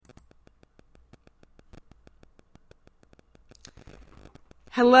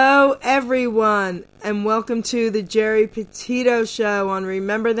Hello, everyone, and welcome to the Geri Petito Show on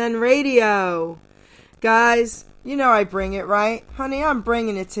Remember Then Radio. Guys, you know I bring it, right? Honey, I'm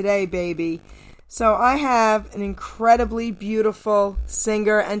bringing it today, baby. So I have an incredibly beautiful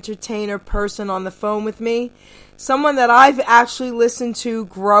singer, entertainer person on the phone with me. Someone that I've actually listened to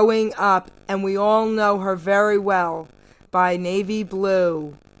growing up, and we all know her very well, by Navy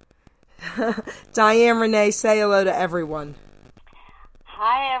Blue. DIANE RENAY, say hello to everyone.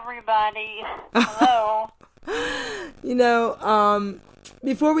 Hi, everybody. Hello.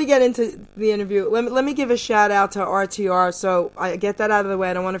 Before we get into the interview, let me give a shout out to RTR, so I get that out of the way.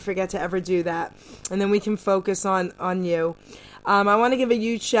 I don't want to forget to ever do that, and then we can focus on you. I want to give a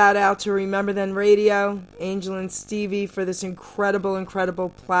huge shout out to Remember Then Radio, Angel and Stevie, for this incredible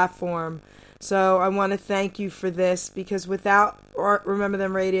platform. So I want to thank you for this, because without Remember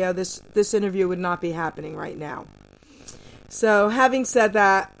Then Radio, this interview would not be happening right now. So having said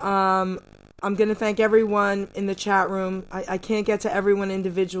that, I'm going to thank everyone in the chat room. I can't get to everyone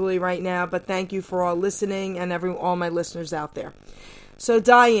individually right now, but thank you for all listening and all my listeners out there. So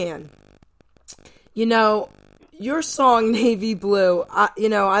DIANE, your song Navy Blue, I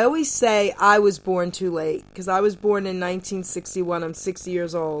always say I was born too late, because I was born in 1961. I'm 60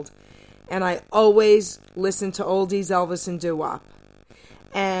 years old, and I always listened to oldies, Elvis, and doo-wop.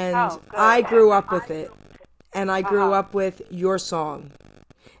 And I grew up with it. And I grew up with your song.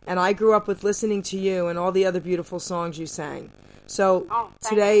 And I grew up with listening to you and all the other beautiful songs you sang. So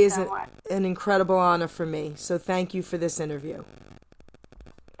today is an incredible honor for me. So thank you for this interview.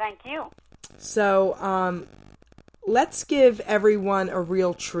 Thank you. So let's give everyone a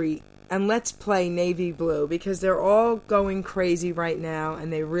real treat. And let's play Navy Blue, because they're all going crazy right now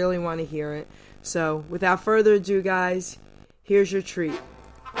and they really want to hear it. So without further ado, guys, here's your treat.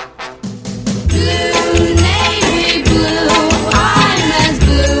 Blue, navy blue, I'm as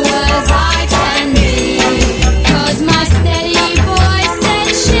blue as I can be, 'cause my steady boy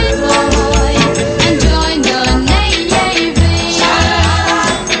said shit boy and joined the Navy. Shut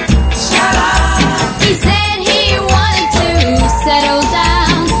up. He said he wanted to settle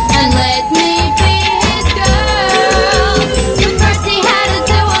down and let me be his girl, but first he had to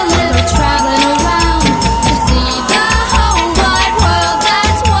do a little traveling around to see the whole wide world.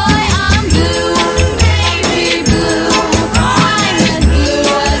 That's why I'm blue.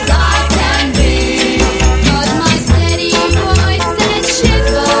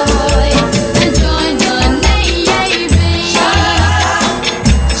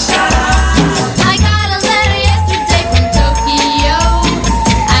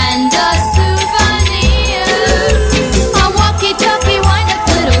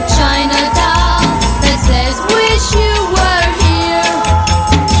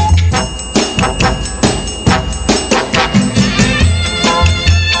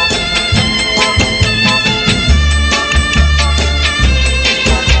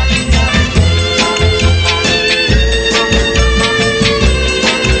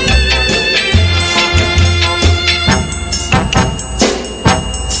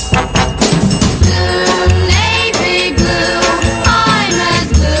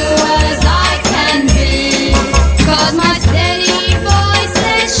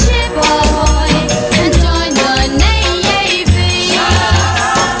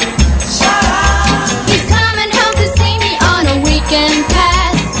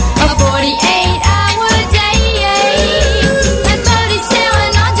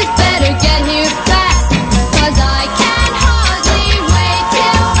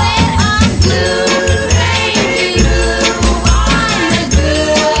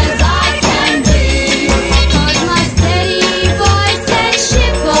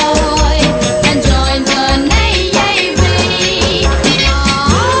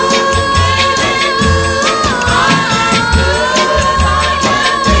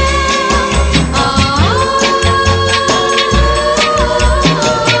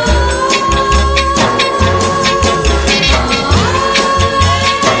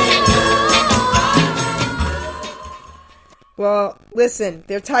 Well, listen,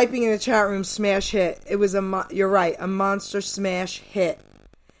 they're typing in the chat room, smash hit. It was you're right, a monster smash hit.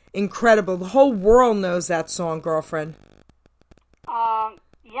 Incredible. The whole world knows that song, girlfriend.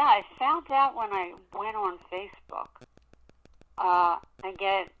 Yeah, I found out when I went on Facebook. I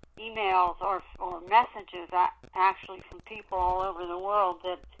get emails or messages actually from people all over the world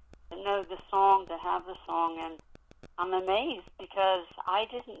that know the song, that have the song, and I'm amazed because I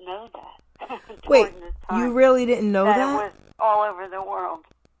didn't know that. Wait, you really didn't know that? It was all over the world.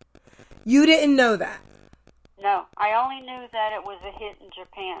 You didn't know that? No, I only knew that it was a hit in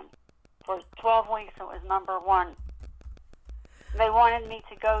Japan. For 12 weeks it was number one. they wanted me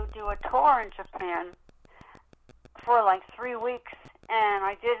to go do a tour in Japan for like 3 weeks, and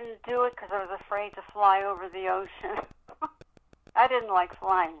I didn't do it because I was afraid to fly over the ocean. I didn't like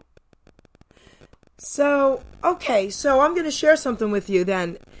flying. So, okay, so I'm going to share something with you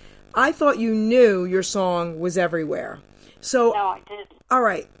then. I thought you knew your song was everywhere. So, no, I didn't. All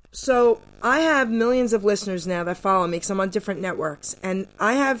right. So I have millions of listeners now that follow me because I'm on different networks. And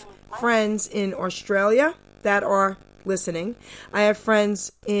I have friends in Australia that are listening. I have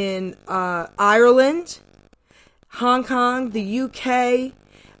friends in Ireland, Hong Kong, the UK.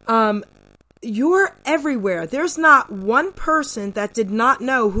 You're everywhere. There's not one person that did not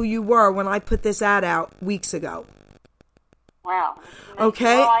know who you were when I put this ad out weeks ago. Wow.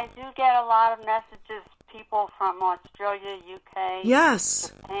 Okay. Well, I do get a lot of messages, people from Australia, UK.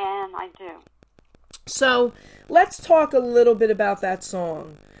 Yes. And I do. So let's talk a little bit about that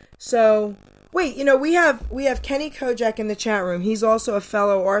song. So, wait, we have Kenny Kojak in the chat room. He's also a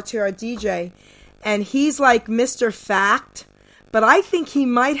fellow RTR DJ, and he's like Mr. Fact, but I think he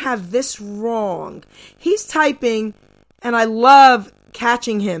might have this wrong. He's typing, and I love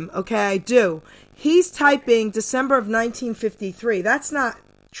catching him, okay, I do. He's typing December of 1953. That's not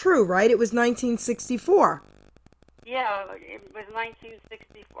true, right? It was 1964. Yeah, it was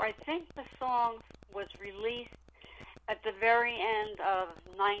 1964. I think the song was released at the very end of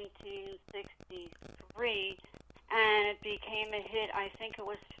 1963, and it became a hit. I think it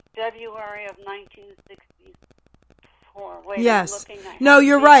was February of 1964. Wait, yes. No,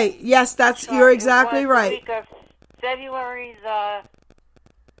 you're right. Yes, you're exactly right. The week of February's 10th,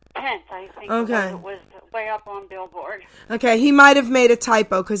 I think. Okay. It was way up on Billboard. Okay, he might have made a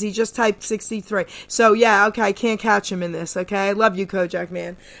typo because he just typed 63. So, yeah, okay, I can't catch him in this, okay? I love you, Kojak,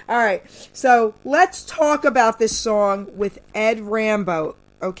 man. All right, so let's talk about this song with Ed Rambo,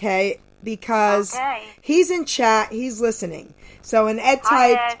 okay? Because he's in chat, he's listening. So, and Ed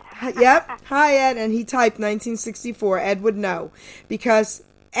typed, yep, hi, Ed, and he typed 1964. Ed would know because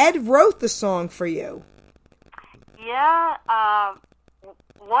Ed wrote the song for you. Yeah,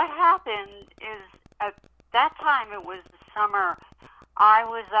 what happened is at that time, it was the summer, I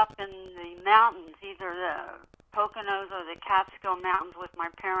was up in the mountains, either the Poconos or the Catskill Mountains with my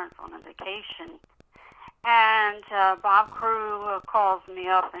parents on a vacation. And Bob Crew calls me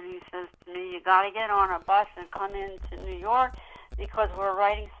up and he says to me, you got to get on a bus and come into New York because we're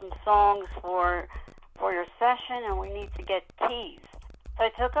writing some songs for your session and we need to get keys. So I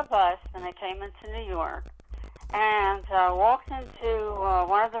took a bus and I came into New York. And walked into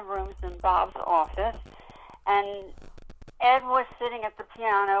one of the rooms in Bob's office, and Ed was sitting at the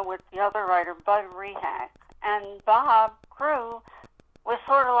piano with the other writer, Bud Rehack, and Bob Crew was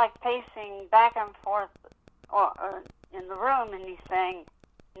sort of like pacing back and forth in the room, and he's saying,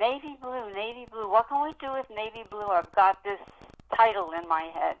 Navy Blue, what can we do with Navy Blue? I've got this title in my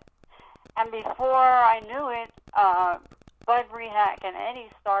head. And before I knew it, Bud Rehack and Eddie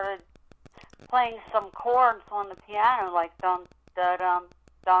started playing some chords on the piano, like dum da dum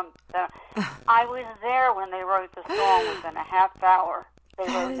dum dum. I was there when they wrote the song within a half hour.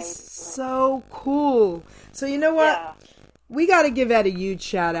 That is so cool. So you know what? Yeah. We got to give Ed a huge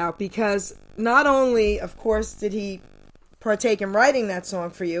shout out because not only, of course, did he partake in writing that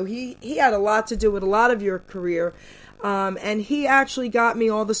song for you, he had a lot to do with a lot of your career, and he actually got me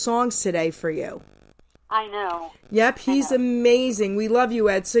all the songs today for you. I know. Yep, he's amazing. We love you,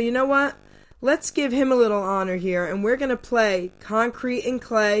 Ed. So you know what? Let's give him a little honor here, and we're going to play Concrete and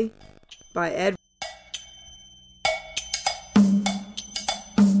Clay by Ed.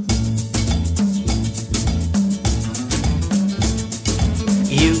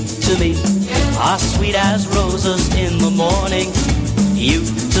 You to me are sweet as roses in the morning. You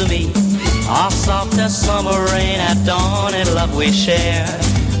to me are soft as summer rain at dawn, and love we share,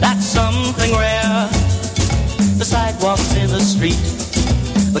 that's something rare. The sidewalks in the street,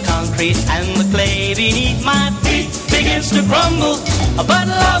 the concrete and the clay beneath my feet begins to crumble, but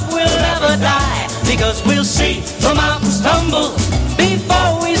love will never die, because we'll see the mountains tumble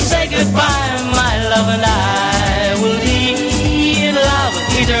before we say goodbye. My love and I will be in love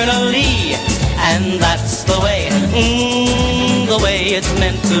eternally, and that's the way it's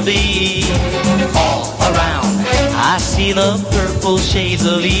meant to be. All around I see the purple shades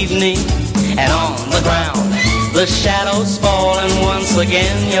of evening, and on the ground the shadows fall, and once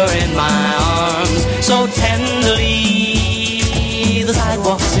again you're in my arms so tenderly. The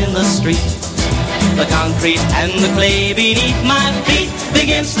sidewalks in the street, the concrete and the clay beneath my feet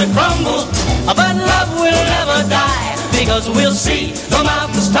begins to crumble, but love will never die, because we'll see the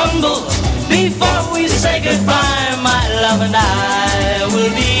mountains tumble before we say goodbye. My love and I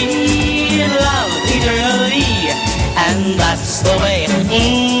will be in love eternally, and that's that's the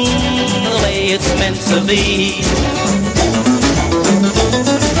way it's meant to be.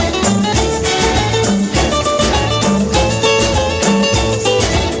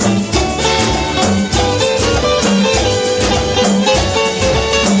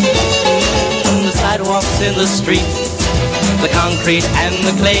 The sidewalks in the street, the concrete and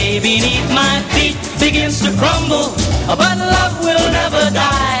the clay beneath my feet begins to crumble, but love will never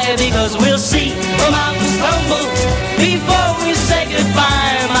die, because we'll see the mountains tumble before we say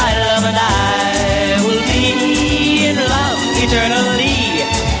goodbye. My love and I will be in love eternally,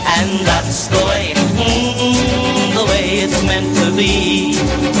 and that's the way it's meant to be.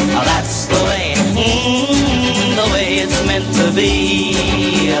 Oh, that's the way it's meant to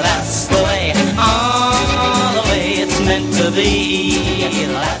be. That's the way it's meant to be.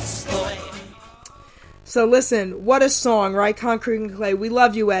 That's the way. So listen, what a song, right? Concrete and Clay. We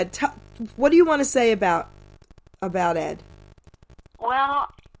love you, Ed. What do you want to say about Ed? Well,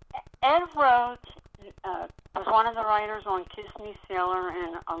 Ed wrote, was one of the writers on Kiss Me Sailor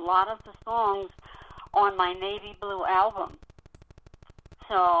and a lot of the songs on my Navy Blue album.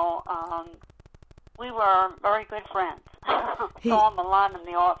 So we were very good friends. Saw him a lot in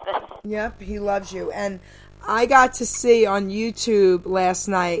the office. Yep, he loves you. And I got to see on YouTube last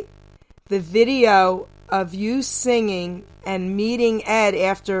night the video of you singing and meeting Ed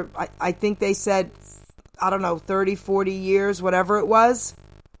after, I think they said, I don't know, 30, 40 years, whatever it was.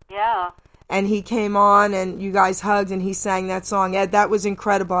 Yeah. And he came on and you guys hugged and he sang that song. Ed, that was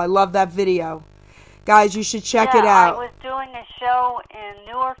incredible. I love that video. Guys, you should check it out. I was doing a show in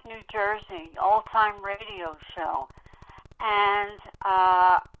Newark, New Jersey, old-time radio show. And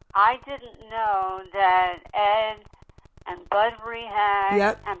I didn't know that Ed and Bud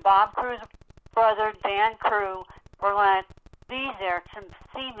Rehag and Bob Crew's brother, Dan Crew, were going to be there to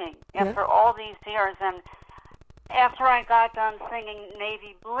see me after all these years. And after I got done singing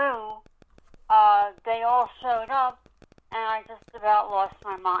Navy Blue, they all showed up, and I just about lost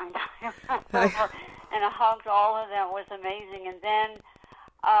my mind. And I hugged all of them. It was amazing. And then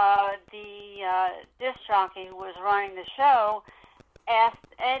the disc jockey who was running the show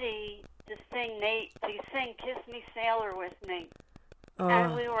asked Eddie to sing Kiss Me Sailor with me.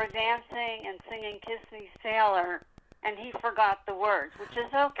 And we were dancing and singing Kiss Me Sailor, and he forgot the words, which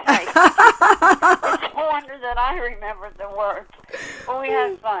is okay. It's a wonder that I remembered the words. But we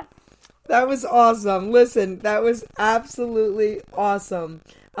had fun. That was awesome. Listen, that was absolutely awesome.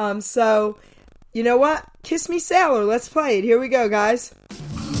 So, you know what? Kiss Me Sailor. Let's play it. Here we go, guys.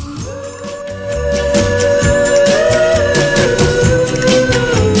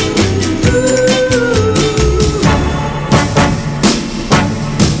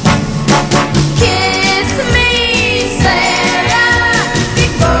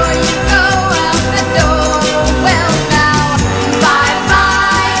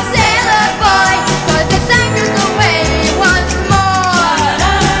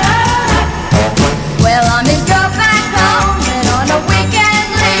 Well, I'm his girl back home, and on a weekend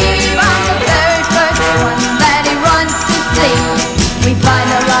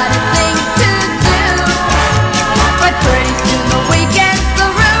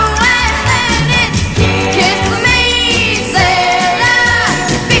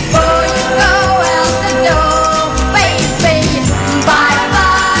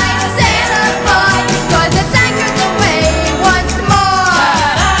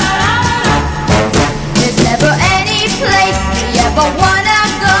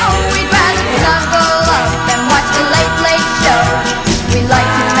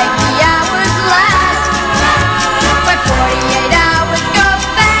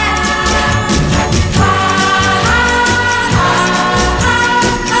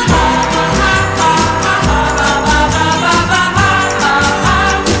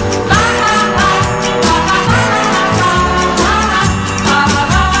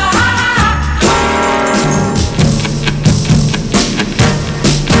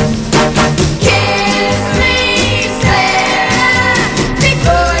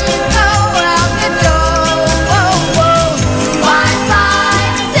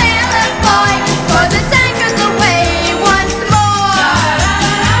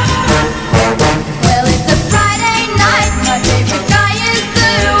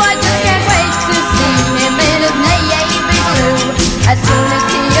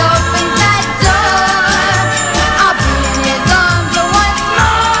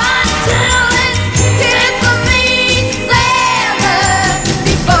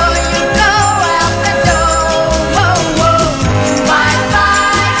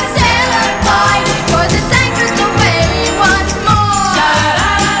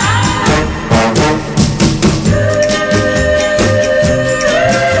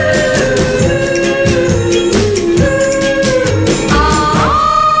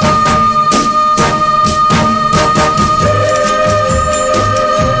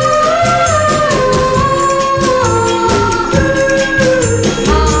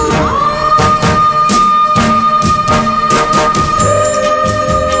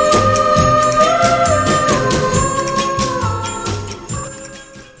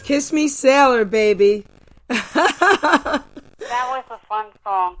Kiss Me Sailor, baby. That was a fun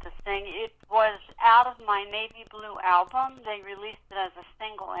song to sing. It was out of my Navy Blue album. They released it as a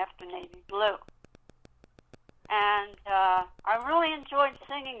single after Navy Blue. And I really enjoyed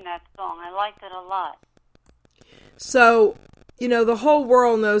singing that song. I liked it a lot. So, the whole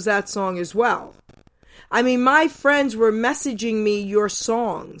world knows that song as well. I mean, my friends were messaging me your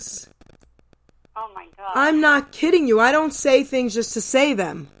songs. Oh, my God. I'm not kidding you. I don't say things just to say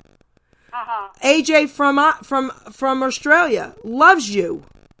them. Uh-huh. AJ from Australia loves you.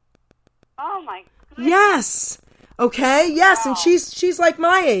 Oh, my goodness. Yes. Okay. Yes, Wow. and she's like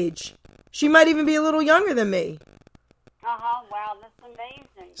my age. She might even be a little younger than me. Uh-huh. Wow, that's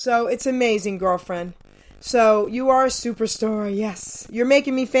amazing. So it's amazing, girlfriend. So you are a superstar. Yes. You're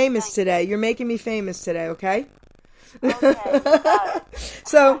making me famous today. You're making me famous today, okay? Okay, got it.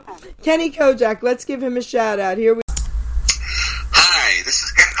 So, Kenny Kojak, let's give him a shout out. Here we Hi, this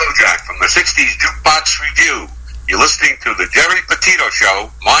is Ken Kojak from the 60s Jukebox Review. You're listening to the Geri Petito Show,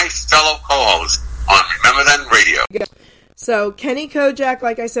 my fellow co-host on Remember Then Radio. So, Kenny Kojak,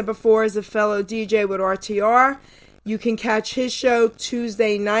 like I said before, is a fellow DJ with RTR. You can catch his show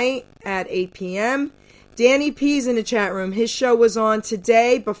Tuesday night at 8 p.m. Danny P's in the chat room. His show was on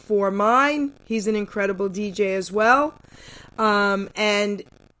today before mine. He's an incredible DJ as well. And,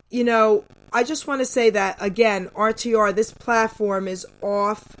 I just want to say that, again, RTR, this platform is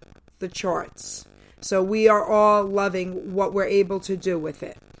off the charts. So we are all loving what we're able to do with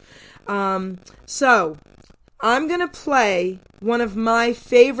it. So I'm going to play one of my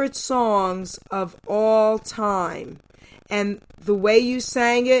favorite songs of all time. And the way you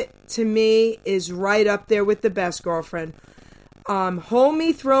sang it, to me, is right up there with the best, girlfriend. Hold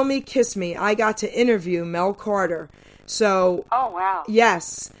Me, Thrill Me, Kiss Me. I got to interview Mel Carter. So, Oh, wow.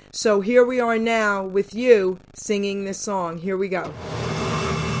 yes. So here we are now with you singing this song. Here we go.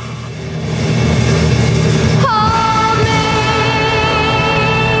 Hold me,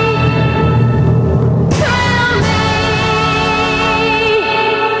 thrill me,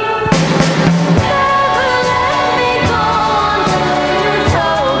 never let me go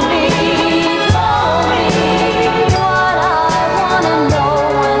until you told me what I wanna know,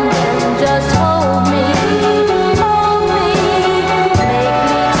 and then just hold me, make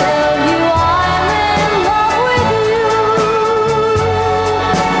me tell you I'm in love with you.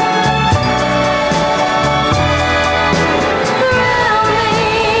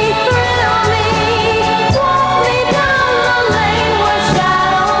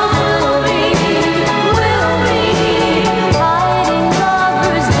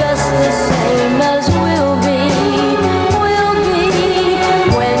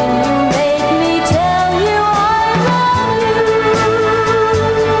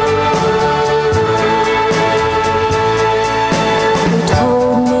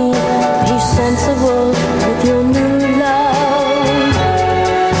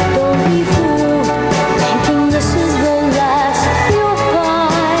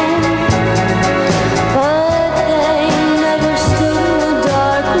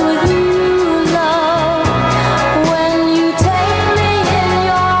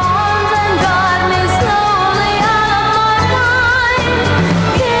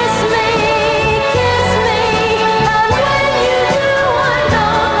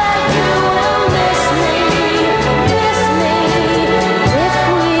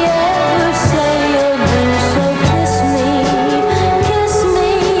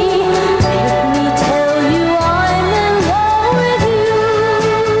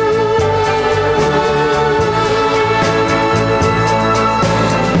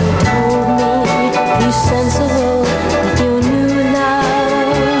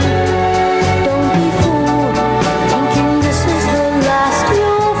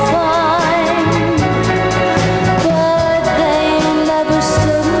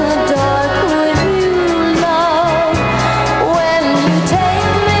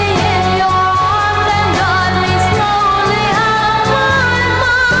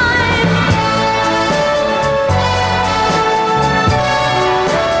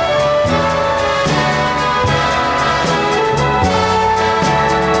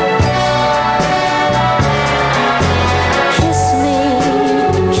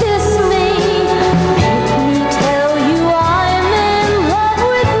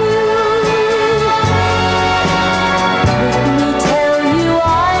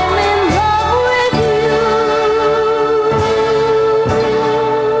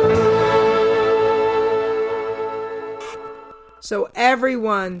 So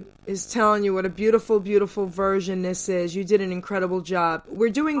everyone is telling you what a beautiful, beautiful version this is. You did an incredible job. We're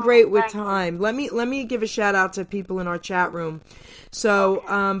doing great with time. Let me give a shout out to people in our chat room. So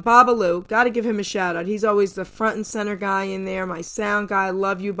Babalu, got to give him a shout out. He's always the front and center guy in there. My sound guy,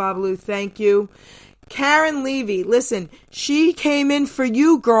 love you, Babalu. Thank you. Karen Levy, listen, she came in for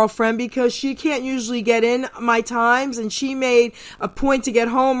you, girlfriend, because she can't usually get in my times, and she made a point to get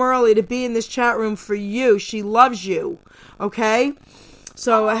home early to be in this chat room for you. She loves you, okay?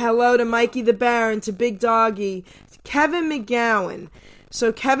 So hello to Mikey the Baron, to Big Doggy, Kevin McGowan.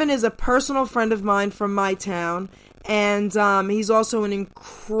 So Kevin is a personal friend of mine from my town, and he's also an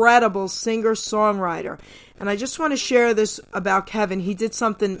incredible singer-songwriter. And I just want to share this about Kevin. He did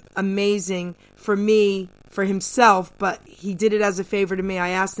something amazing for me, for himself, but he did it as a favor to me. I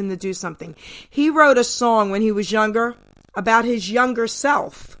asked him to do something. He wrote a song when he was younger about his younger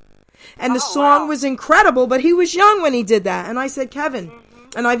self. And the song was incredible, but he was young when he did that. And I said, Kevin,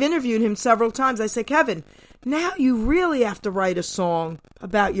 and I've interviewed him several times, I said, Kevin, now you really have to write a song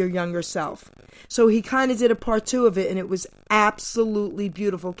about your younger self. So he kind of did a part 2 of it, and it was absolutely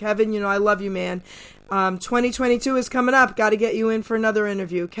beautiful. Kevin, I love you, man. 2022 is coming up. Got to get you in for another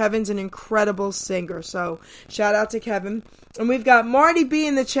interview. Kevin's an incredible singer, so shout out to Kevin. And we've got Marty B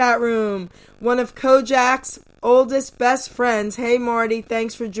in the chat room, one of Kojak's oldest best friends. Hey, Marty,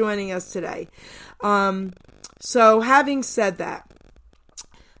 thanks for joining us today. So having said that,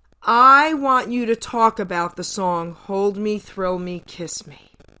 I want you to talk about the song Hold Me, Thrill Me, Kiss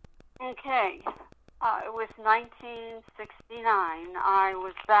Me. Okay. It was 1969. I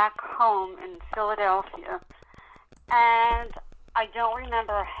was back home in Philadelphia, and I don't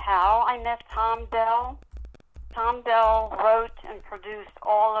remember how I met Tom Bell. Tom Bell wrote and produced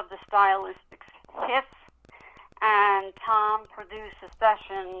all of the stylistic hits, and Tom produced a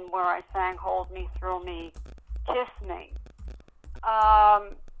session where I sang Hold Me, Thrill Me, Kiss Me.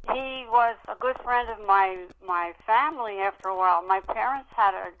 He was a good friend of my family after a while. My parents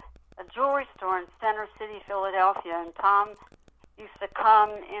had a jewelry store in Center City, Philadelphia, and Tom used to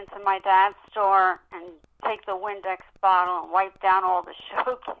come into my dad's store and take the Windex bottle and wipe down all the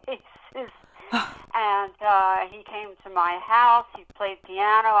showcases. And he came to my house. He played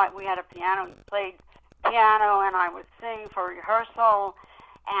piano. We had a piano. He played piano, and I would sing for rehearsal.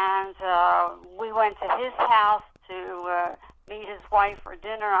 And we went to his house to meet his wife for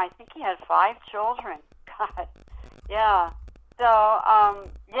dinner. I think he had 5 children. God, yeah. So,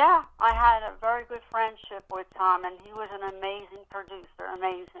 I had a very good friendship with Tom, and he was an amazing producer,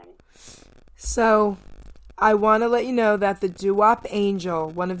 amazing. So, I want to let you know that the Doo-Wop Angel,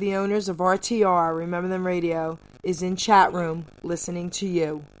 one of the owners of RTR, Remember Them Radio, is in chat room listening to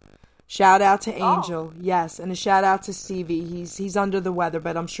you. Shout out to Angel, yes, and a shout out to Stevie. He's under the weather,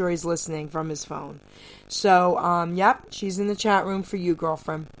 but I'm sure he's listening from his phone. So, yep, she's in the chat room for you,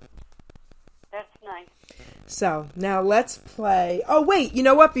 girlfriend. That's nice. So, now let's play. Oh, wait, you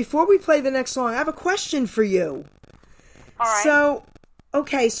know what? Before we play the next song, I have a question for you. All right. So,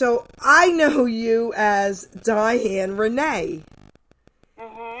 okay, so I know you as DIANE Renay.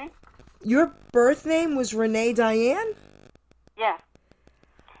 Mm-hmm. Your birth name was Renee Diane? Yes.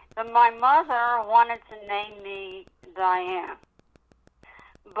 But my mother wanted to name me Diane.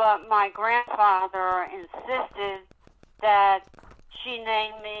 But my grandfather insisted that she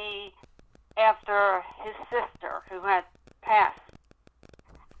name me after his sister, who had passed.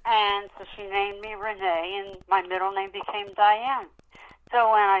 And so she named me Renee, and my middle name became Diane.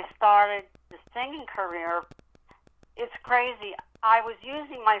 So when I started the singing career, it's crazy. I was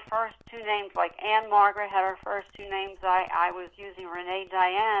using my first 2 names, like Anne Margaret had her first 2 names. I was using Renee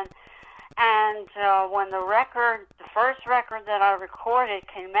Diane. And when the first record that I recorded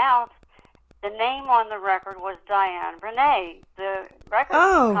came out, the name on the record was DIANE RENAY. The record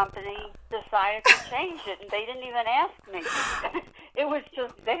company decided to change it, and they didn't even ask me. It was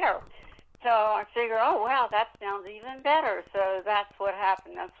just there. So I figured, oh, wow, that sounds even better. So that's what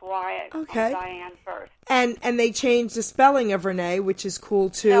happened. That's why I'm Diane first. And they changed the spelling of Renee, which is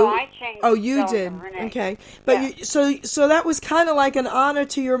cool, too. No, I changed the you did. Of Renee. Okay. But yeah. So that was kind of like an honor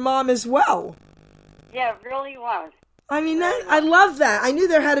to your mom as well. Yeah, it really was. I mean, I love that. I knew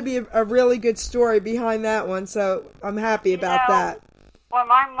there had to be a really good story behind that one, so I'm happy about that. When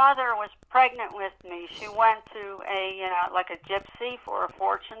my mother was pregnant with me, she went to a gypsy for a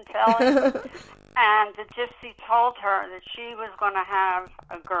fortune telling, and the gypsy told her that she was going to have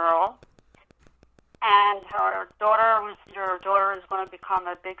a girl, and her daughter is going to become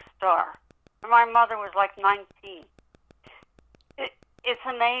a big star. And my mother was like 19. It's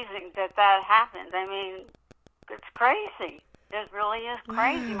amazing that happened. I mean, it's crazy. It really is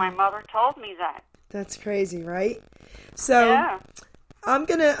crazy. Wow. My mother told me that. That's crazy, right? So Yeah. I'm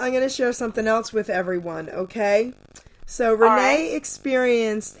gonna share something else with everyone, okay? So Renee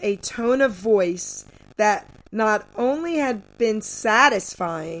experienced a tone of voice that not only had been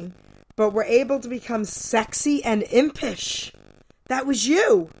satisfying, but were able to become sexy and impish. That was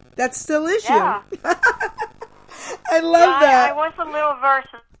you. That still is Yeah. you. I love that. I was a little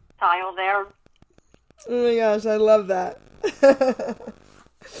versatile there. Oh my gosh, I love that.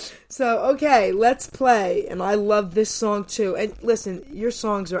 So, okay, let's play. And I love this song too. And listen, your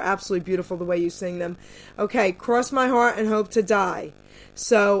songs are absolutely beautiful the way you sing them. Okay, Cross My Heart and Hope to Die.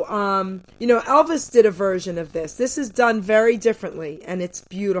 So, Elvis did a version of this. This is done very differently, and it's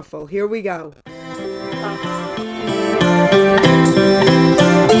beautiful. Here we go.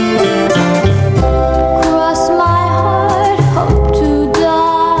 Cross my heart, hope to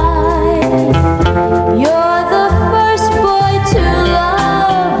die. You're the first boy to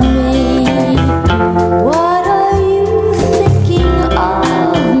love me. What are you thinking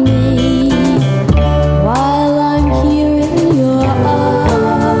of me while I'm here in your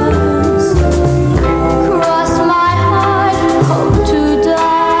arms? Cross my heart, hope to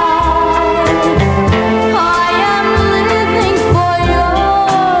die. I am living for your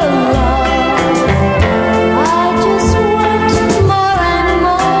love. I just want more and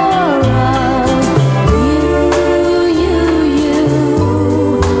more of you,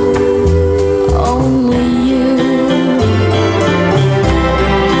 only you.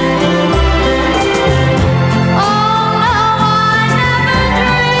 Oh no, I never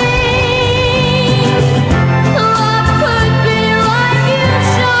dreamed love could be like you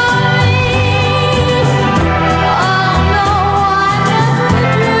show me. Oh no, I never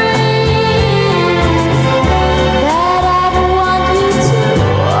dreamed that I'd want you to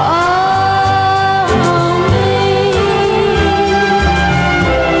own me.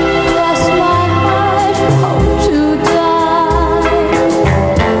 Cross my heart, hope to die.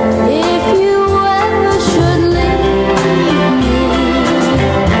 If you ever should leave me,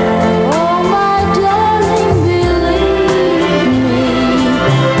 oh my darling, believe me,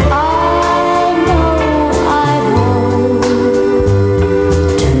 I know I'd hope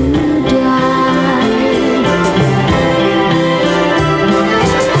to die.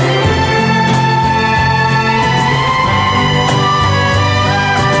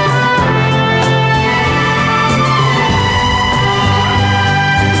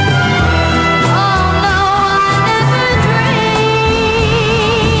 Oh no, I never dreamed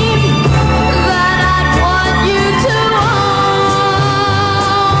that I'd want you to own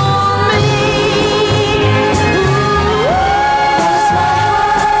me.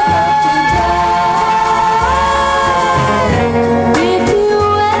 If you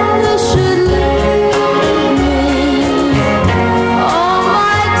ever should leave me, oh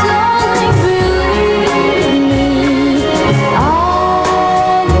my darling, believe me, I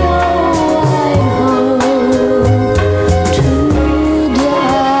know I'd hope to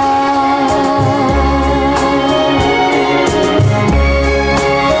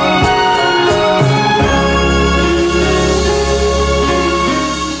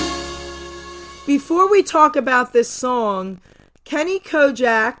Before we talk about this song, Kenny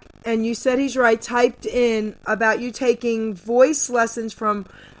Kojak, and you said he's right, typed in about you taking voice lessons from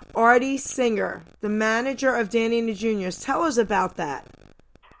Artie Singer, the manager of Danny and the Juniors. Tell us about that.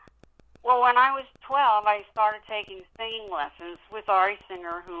 Well, when I was 12, I started taking singing lessons with Ari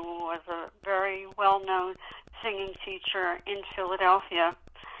Singer, who was a very well-known singing teacher in Philadelphia.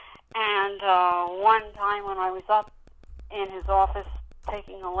 And one time when I was up in his office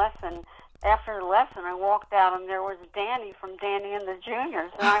taking a lesson, after the lesson, I walked out and there was Danny from Danny and the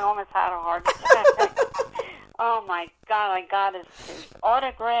Juniors, and I almost had a heart attack. Oh my God, I got his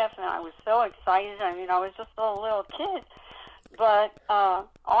autograph, and I was so excited. I mean, I was just a little kid. But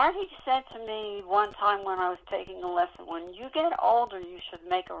Artie said to me one time when I was taking a lesson, when you get older, you should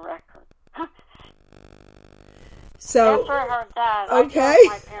make a record. So, after I heard that, okay. I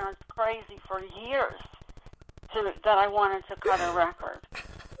drove my parents crazy for years that I wanted to cut a record.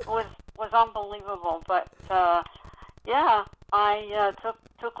 It was unbelievable. But, yeah, I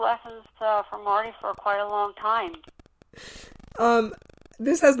took lessons from Artie for quite a long time.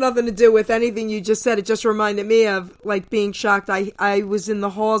 This has nothing to do with anything you just said. It just reminded me of, like, being shocked. I was in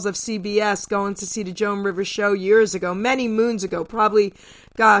the halls of CBS going to see the Joan Rivers show years ago, many moons ago, probably,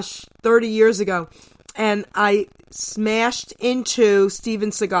 30 years ago. And I smashed into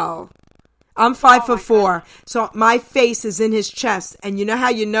Steven Seagal. I'm 5'4", so my face is in his chest. And you know how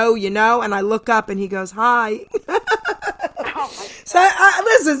you know, and I look up and he goes, hi. So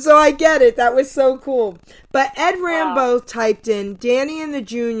listen, so I get it. That was so cool. But Ed Rambo typed in, Danny and the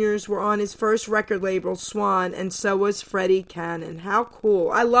Juniors were on his first record label, Swan, and so was Freddie Cannon. How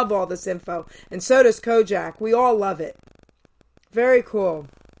cool. I love all this info. And so does Kojak. We all love it. Very cool.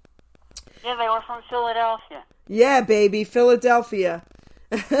 Yeah, they were from Philadelphia. Yeah, baby. Philadelphia.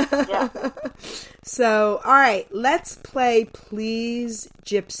 Yeah. So, all right. Let's play Please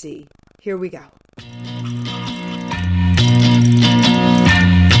Gypsy. Here we go.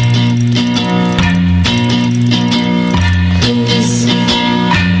 Please,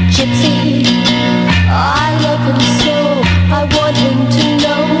 Gypsy, I love him so, I want him to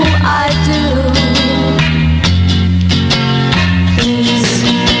know I do. Please,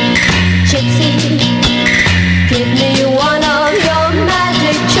 Gypsy, give me one of your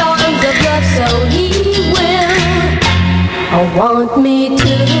magic charms of love so he will, or want me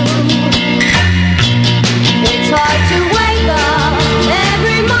to. It's hard to wake up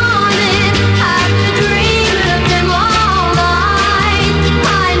every morning after dreaming of him all night.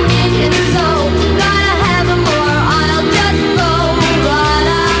 I need him so, gotta have him or I'll just go right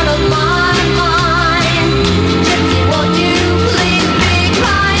out of my mind. Gypsy, won't you please be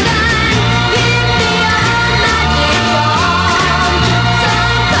kind and give me a magic charm,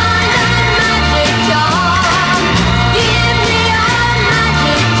 some kind of magic charm. Give me a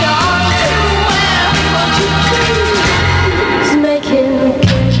magic charm to wear. Won't you please make him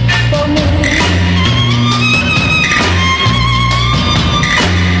care for me?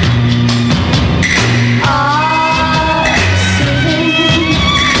 I see him,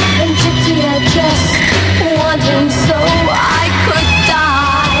 and Gypsy, I just want him so I could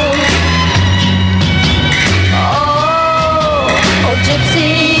die. Oh,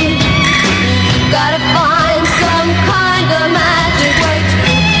 Gypsy, you gotta find some kind of magic way to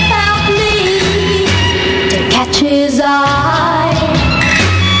help me to catch his eye.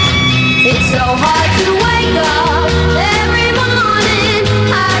 It's so hard to wake up every morning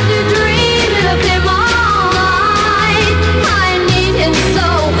after dreaming of him all night. I need him so,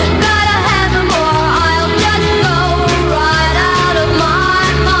 gotta have him or I'll just go right out of my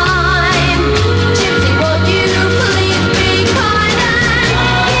mind. Gypsy, won't you please be kind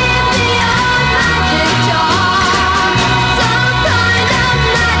and give me a magic charm, some kind of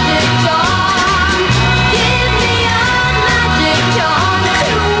magic charm. Give me a magic charm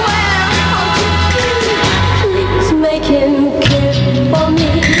to wear. Oh, Gypsy, please make him care for me.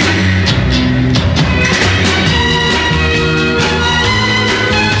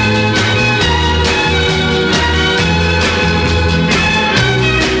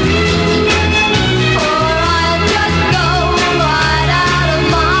 Or I'll just go right out of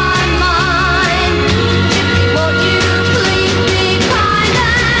my mind. Gypsy, won't you please be kind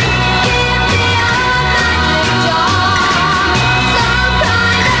and give me a magic charm, some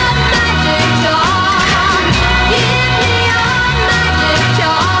kind of magic charm. Give me a magic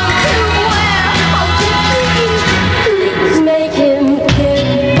charm to wear. Oh, Gypsy, please make him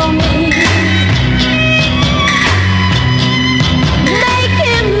care for me. Make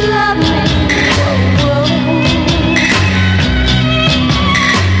him love me. Whoa, whoa.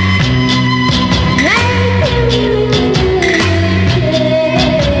 Make him care.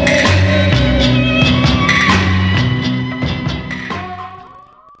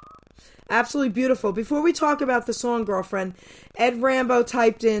 Absolutely beautiful. Before we talk about the song, girlfriend, Ed Rambo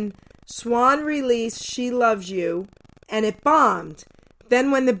typed in, Swan released She Loves You, and it bombed. Then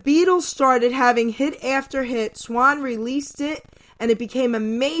when the Beatles started having hit after hit, Swan released it, and it became a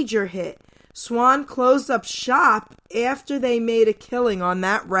major hit. Swan closed up shop after they made a killing on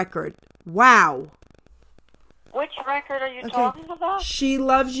that record. Wow. Which record are you talking about? She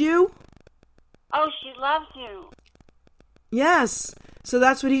Loves You? Oh, She Loves You. Yes. So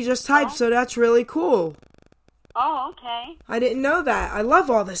that's what he just typed, so that's really cool. Oh, okay. I didn't know that. I love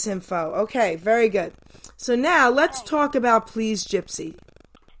all this info. Okay, very good. So now let's talk about Please Gypsy.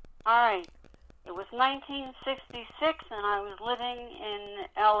 All right. It was 1966, and I was living in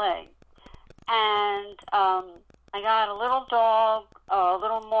L.A. And I got a little dog, a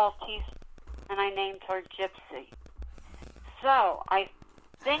little Maltese, and I named her Gypsy. So I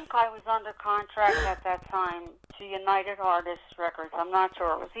think I was under contract at that time to United Artists Records. I'm not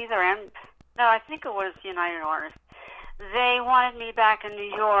sure. It was either no, I think it was United Artists. They wanted me back in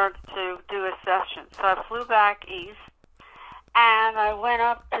New York to do a session. So I flew back east, and I went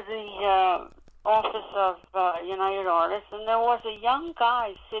up to the office of United Artists, and there was a young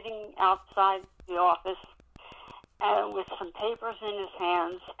guy sitting outside the office with some papers in his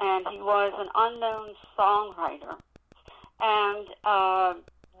hands, and he was an unknown songwriter. And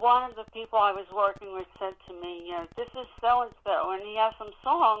one of the people I was working with said to me, this is so-and-so, and he has some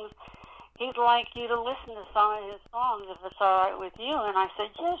songs. He'd like you to listen to some of his songs if it's all right with you. And I said,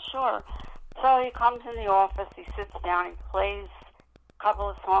 yeah, sure. So he comes in the office, he sits down, he plays a couple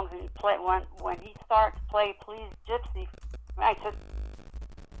of songs, and when he starts to play Please Gypsy, I said,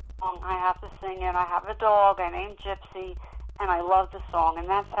 I have to sing it. I have a dog, I named Gypsy, and I love the song. And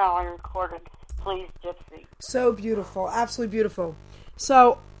that's how I recorded Please Gypsy. So beautiful, absolutely beautiful.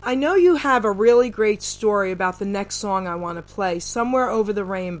 So I know you have a really great story about the next song I want to play, Somewhere Over the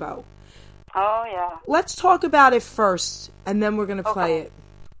Rainbow. Oh, yeah. Let's talk about it first, and then we're going to play it.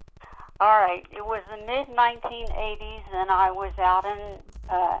 All right. It was the mid-1980s, and I was out in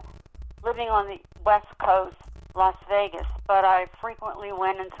living on the West Coast, Las Vegas, but I frequently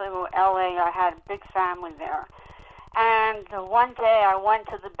went into L.A. I had a big family there. And one day I went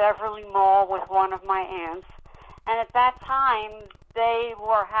to the Beverly Mall with one of my aunts, and at that time they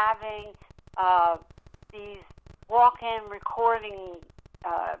were having these walk-in recording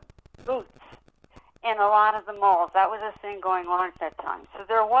booths in a lot of the malls. That was a thing going on at that time. So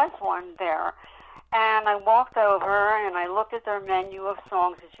there was one there, and I walked over and I looked at their menu of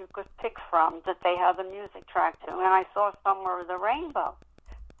songs that you could pick from that they had the music track to, and I saw Somewhere Over the Rainbow.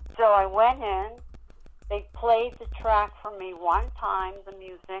 So I went in, they played the track for me one time, the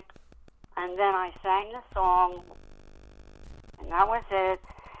music, and then I sang the song, and that was it.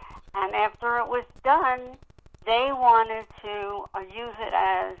 And after it was done, they wanted to use it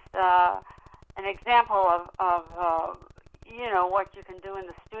as an example of what you can do in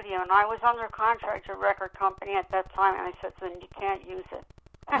the studio. And I was under contract to a record company at that time, and I said to them, you can't use it.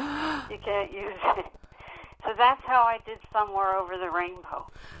 You can't use it. So that's how I did Somewhere Over the Rainbow.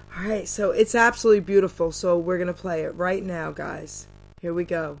 All right, so it's absolutely beautiful. So we're going to play it right now, guys. Here we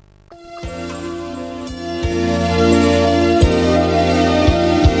go.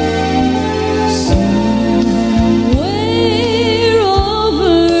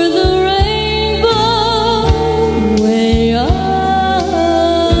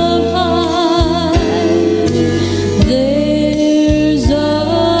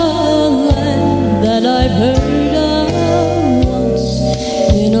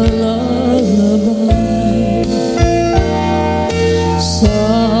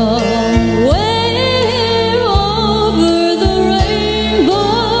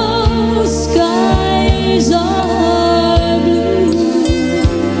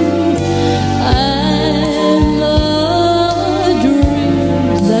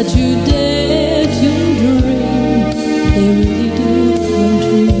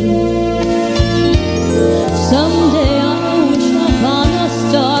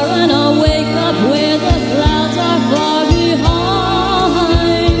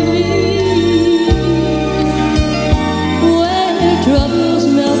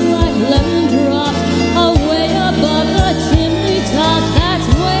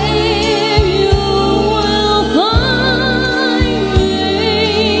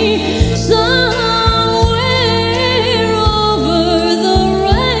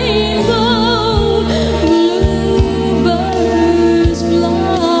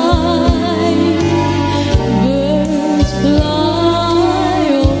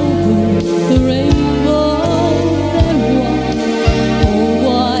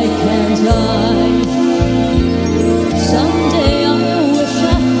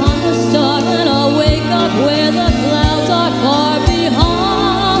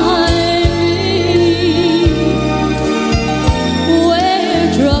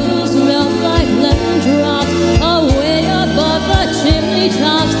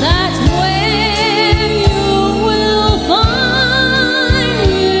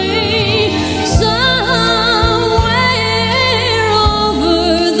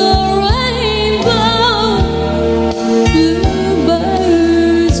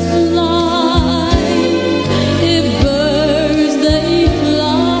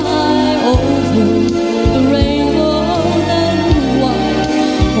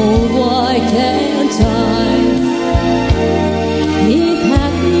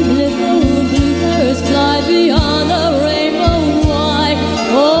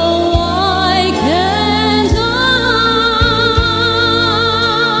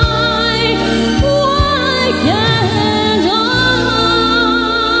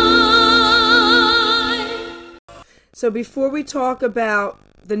 So before we talk about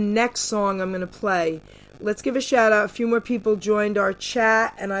the next song I'm going to play, let's give a shout out. A few more people joined our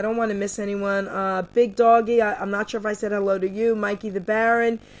chat, and I don't want to miss anyone. Big Doggy, I'm not sure if I said hello to you. Mikey the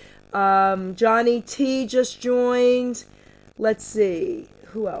Baron. Johnny T just joined. Let's see.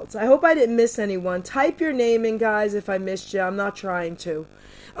 who else? I hope I didn't miss anyone. Type your name in, guys, if I missed you. I'm not trying to.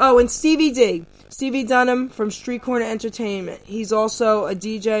 Oh, and Stevie D. Stevie Dunham from Street Corner Entertainment. He's also a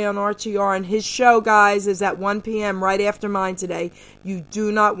DJ on RTR, and his show, guys, is at 1 p.m. right after mine today. You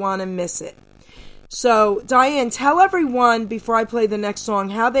do not want to miss it. So, Diane, tell everyone, before I play the next song,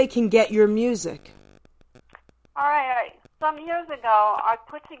 how they can get your music. All right. Some years ago, I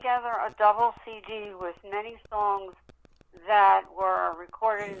put together a double CD with many songs that were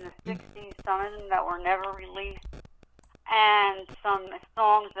recorded in the 60s, some of them that were never released, and some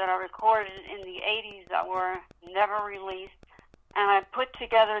songs that are recorded in the 80s that were never released. And I put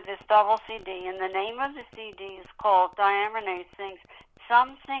together this double CD, and the name of the CD is called DIANE RENAY Sings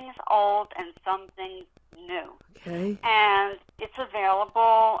Some Things Old and Some Things New. Okay. And it's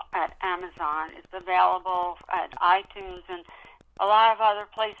available at Amazon. It's available at iTunes and a lot of other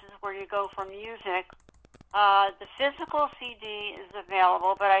places where you go for music. The physical CD is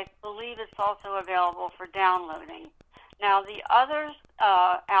available, but I believe it's also available for downloading. Now, the other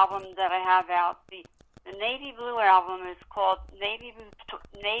album that I have out, the Navy Blue album, is called Navy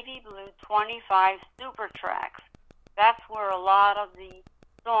Blue 25 Super Tracks. That's where a lot of the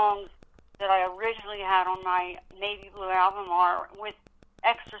songs that I originally had on my Navy Blue album are, with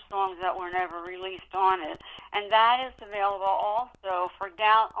extra songs that were never released on it. And that is available also for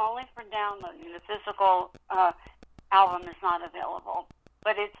only for downloading. The physical album is not available.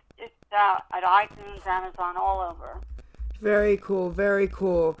 But it's at iTunes, Amazon, all over. Very cool, very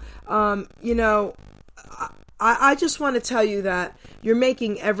cool. I just want to tell you that you're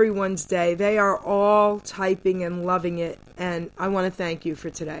making everyone's day. They are all typing and loving it, and I want to thank you for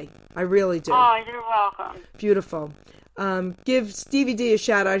today. I really do. Oh, you're welcome. Beautiful. Give Stevie D a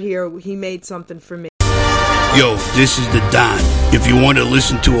shout out here. He made something for me. Yo, this is the Don. If you want to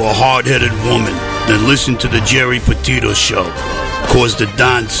listen to a hard-headed woman, then listen to the Geri Petito Show, cause the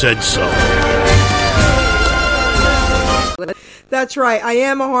Don said so. That's right. I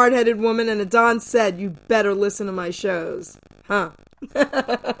am a hard-headed woman, and the Don said you better listen to my shows. Huh?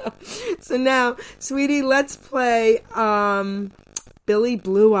 So now, sweetie, let's play Billy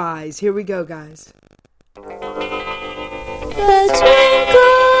Blue Eyes. Here we go, guys. The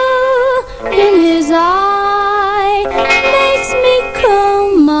twinkle in his eye makes me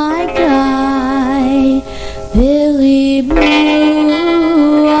call my guy, Billy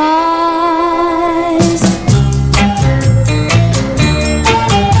Blue Eyes.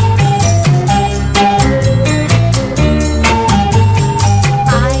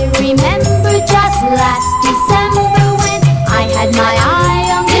 I remember just last December when I had my eye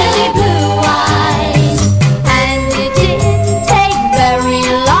on Billy Blue Eyes, and it didn't take very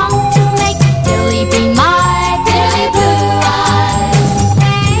long to make Billy be my Billy Blue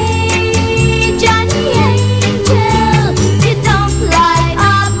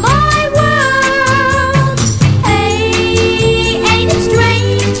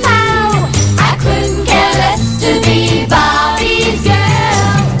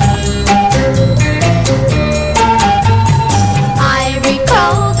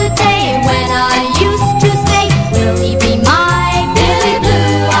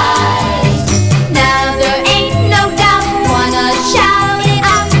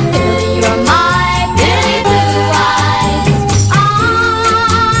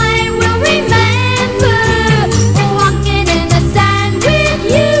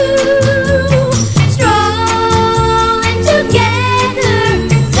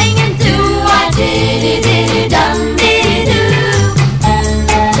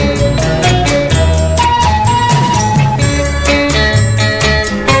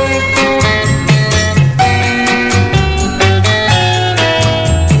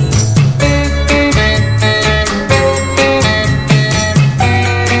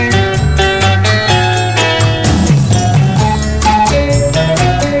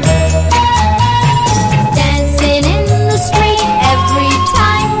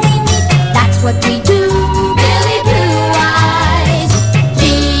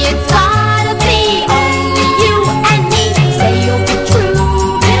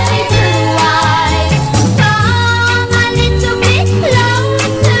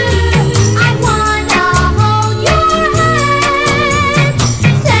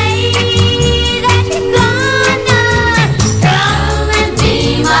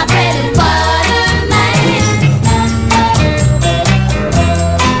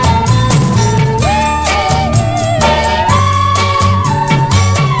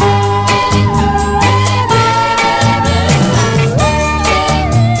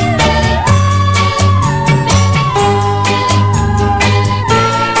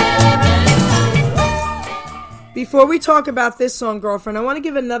Before we talk about this song, girlfriend, I want to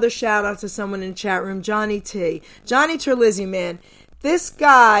give another shout out to someone in the chat room, Johnny T. Johnny Terlizzi, man. This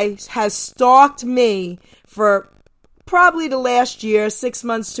guy has stalked me for probably the last year, 6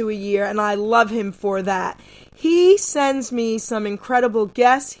 months to a year, and I love him for that. He sends me some incredible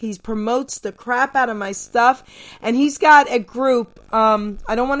guests. He promotes the crap out of my stuff, and he's got a group. I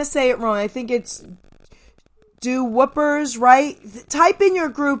don't want to say it wrong. I think it's Do Whoopers, right? Type in your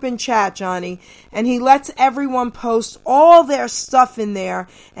group in chat, Johnny, and he lets everyone post all their stuff in there,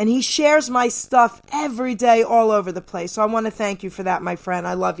 and he shares my stuff every day all over the place. So I want to thank you for that, my friend.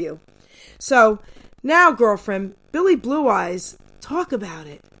 I love you. So now, girlfriend, Billy Blue Eyes, talk about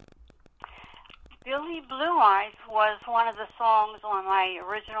it. Billy Blue Eyes was one of the songs on my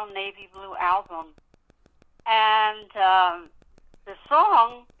original Navy Blue album. And the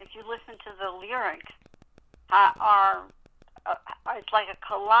song, if you listen to the lyrics, it's like a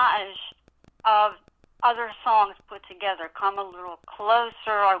collage of other songs put together. Come a Little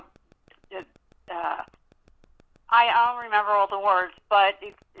Closer. I don't remember all the words, but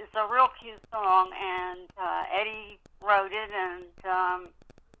it's a real cute song, and Eddie wrote it, and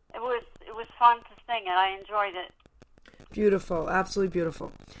it was fun to sing it. I enjoyed it. Beautiful, absolutely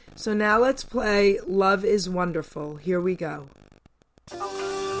beautiful. So now let's play Love is Wonderful. Here we go.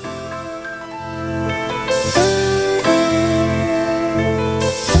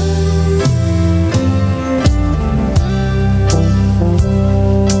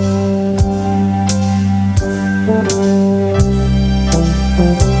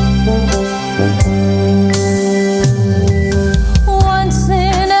 Once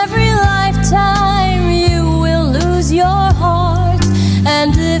in every lifetime you will lose your heart,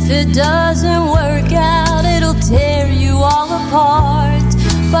 and if it doesn't work out it'll tear you all apart.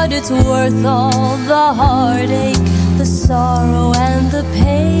 But it's worth all the heartache, the sorrow and the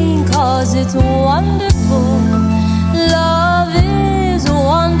pain, 'cause it's wonderful. Love is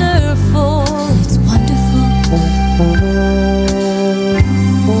wonderful. It's wonderful.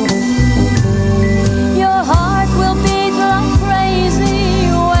 Your heart will beat like crazy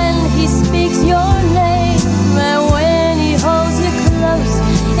when he speaks your name, and when he holds you close,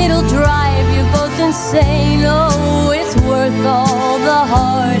 it'll drive you both insane. Oh, it's worth all the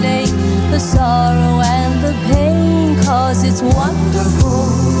heartache, the sorrow and the pain, 'cause it's wonderful.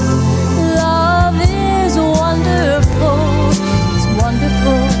 Love is wonderful. It's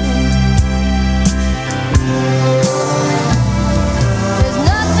wonderful. There's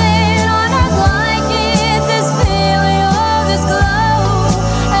nothing on earth like it, this feeling of this glow.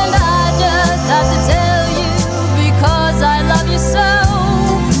 And I just have to tell you, because I love you so.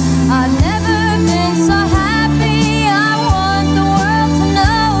 I've never been so happy, I want the world to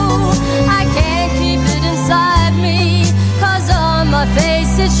know. I can't keep it inside me, 'cause on my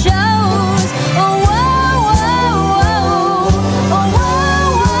face it shows. Oh, whoa, whoa, whoa. Oh, whoa,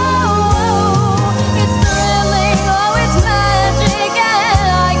 whoa, whoa. It's thrilling, oh, it's magic, and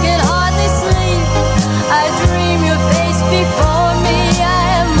I can hardly sleep. I dream your face before me,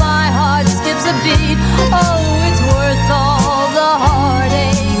 and my heart skips a beat. Oh, it's worth all the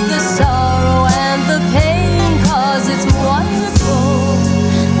heartache, the sorrow and the pain, 'cause it's wonderful.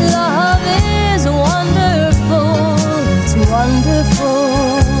 Love is wonderful. It's wonderful.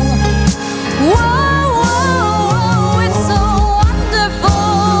 Whoa, whoa, whoa, it's so wonderful.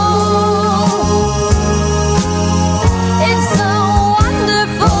 It's so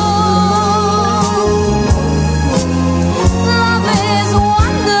wonderful. Love is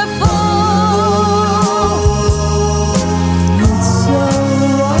wonderful. It's so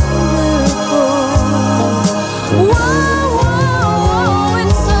wonderful. Whoa, whoa, whoa,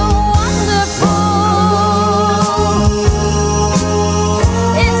 it's so wonderful.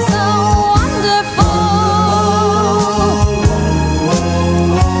 It's so wonderful.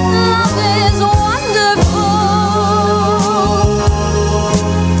 Love is wonderful.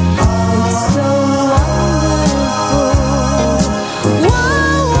 It's so wonderful.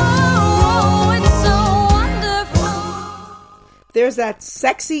 Whoa, whoa, whoa, it's so wonderful. There's that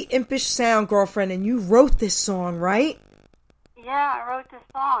sexy, impish sound, girlfriend, and you wrote this song, right? Yeah, I wrote this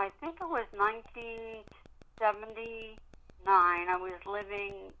song. I think it was 1979. I was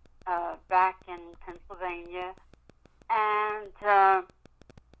living back in Pennsylvania, and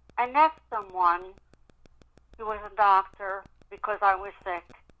I met someone who was a doctor because I was sick,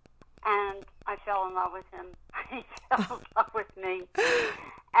 and I fell in love with him. He fell in love with me,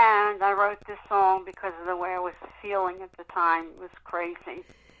 and I wrote this song because of the way I was feeling at the time. It was crazy.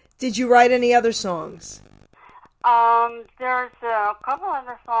 Did you write any other songs? There's a couple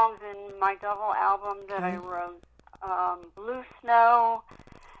other songs in my double album that I wrote. Blue Snow,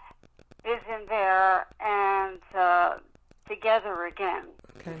 is in there, and Together Again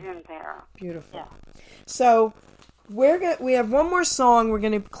is in there. Beautiful. Yeah. So we have one more song we're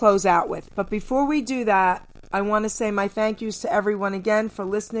going to close out with. But before we do that, I want to say my thank yous to everyone again for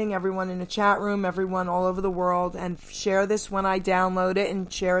listening, everyone in the chat room, everyone all over the world, and share this when I download it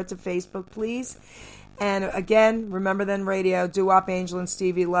and share it to Facebook, please. And again, Remember Then Radio, Doo-Wop Angel and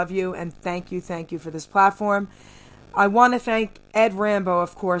Stevie, love you, and thank you for this platform. I want to thank Ed Rambo,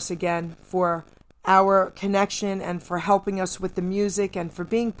 of course, again, for our connection and for helping us with the music and for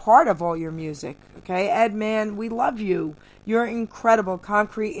being part of all your music. Okay, Ed, man, we love you. You're incredible,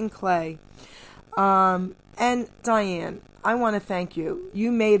 Concrete and Clay. And Diane, I want to thank you.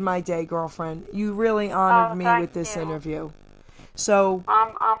 You made my day, girlfriend. You really honored me with this interview. So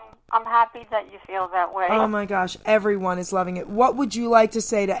I'm happy that you feel that way. Oh my gosh, everyone is loving it. What would you like to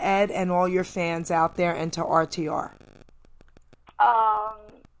say to Ed and all your fans out there and to RTR?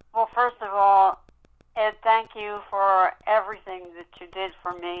 Well, first of all, Ed, thank you for everything that you did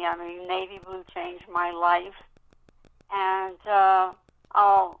for me. I mean, Navy Blue changed my life, and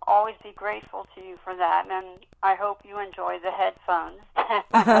I'll always be grateful to you for that, and I hope you enjoy the headphones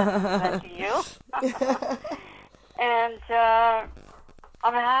that you. And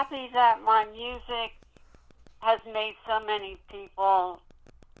I'm happy that my music has made so many people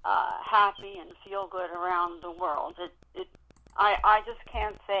happy and feel good around the world. I just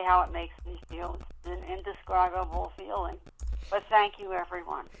can't say how it makes me feel. It's an indescribable feeling. But thank you,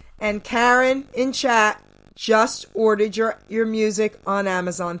 everyone. And Karen in chat just ordered your music on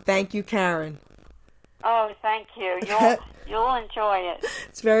Amazon. Thank you, Karen. Oh, thank you. You'll enjoy it.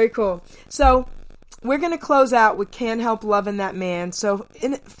 It's very cool. So we're going to close out with Can't Help Loving That Man. So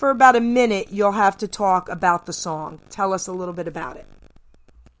for about a minute, you'll have to talk about the song. Tell us a little bit about it.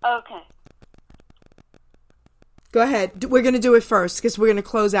 Okay. Go ahead. We're going to do it first because we're going to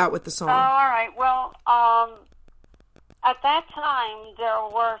close out with the song. All right. Well, at that time, there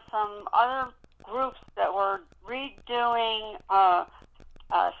were some other groups that were redoing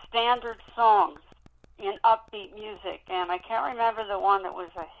standard songs in upbeat music, and I can't remember the one that was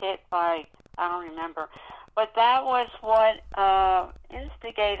a hit by, I don't remember, but that was what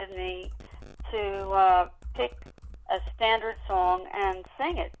instigated me to pick a standard song and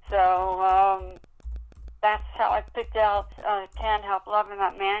sing it. So that's how I picked out Can't Help Loving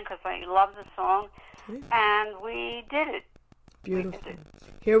That Man, because I love the song, and we did it. Beautiful.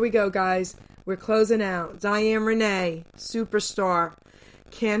 Here we go, guys. We're closing out. DIANE RENAY, Superstar,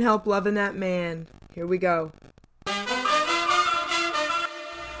 Can't Help Loving That Man. Here we go.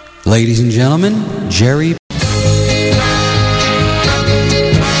 Ladies and gentlemen, Geri